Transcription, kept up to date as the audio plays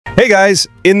Hey guys,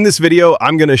 in this video,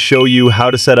 I'm going to show you how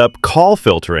to set up call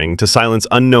filtering to silence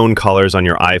unknown callers on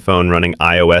your iPhone running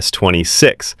iOS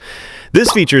 26. This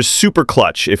feature is super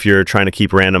clutch if you're trying to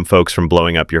keep random folks from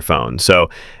blowing up your phone. So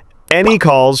any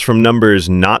calls from numbers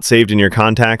not saved in your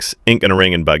contacts ain't going to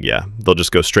ring and bug you. They'll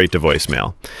just go straight to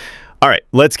voicemail. All right,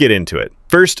 let's get into it.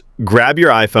 First, grab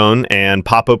your iPhone and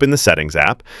pop open the Settings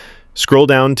app. Scroll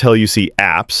down till you see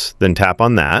Apps, then tap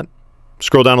on that.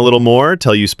 Scroll down a little more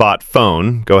till you spot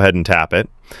Phone. Go ahead and tap it.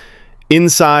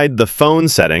 Inside the phone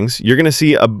settings, you're going to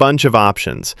see a bunch of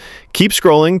options. Keep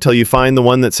scrolling till you find the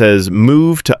one that says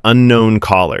Move to Unknown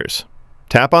Callers.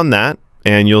 Tap on that,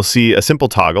 and you'll see a simple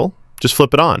toggle. Just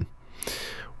flip it on.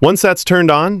 Once that's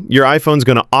turned on, your iPhone's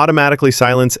going to automatically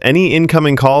silence any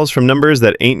incoming calls from numbers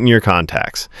that ain't in your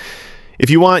contacts.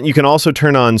 If you want, you can also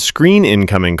turn on Screen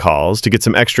Incoming Calls to get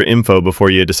some extra info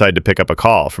before you decide to pick up a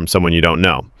call from someone you don't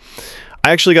know.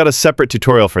 I actually got a separate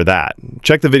tutorial for that.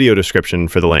 Check the video description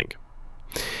for the link.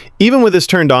 Even with this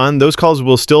turned on, those calls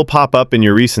will still pop up in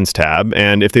your Recents tab,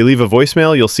 and if they leave a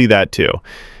voicemail, you'll see that too.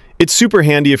 It's super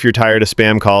handy if you're tired of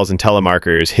spam calls and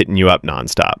telemarketers hitting you up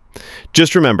nonstop.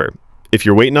 Just remember, if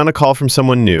you're waiting on a call from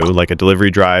someone new, like a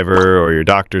delivery driver or your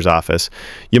doctor's office,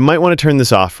 you might want to turn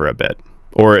this off for a bit,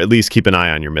 or at least keep an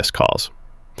eye on your missed calls.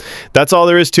 That's all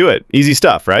there is to it. Easy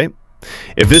stuff, right?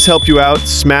 If this helped you out,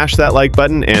 smash that like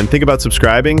button and think about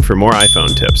subscribing for more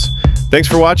iPhone tips. Thanks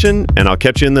for watching, and I'll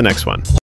catch you in the next one.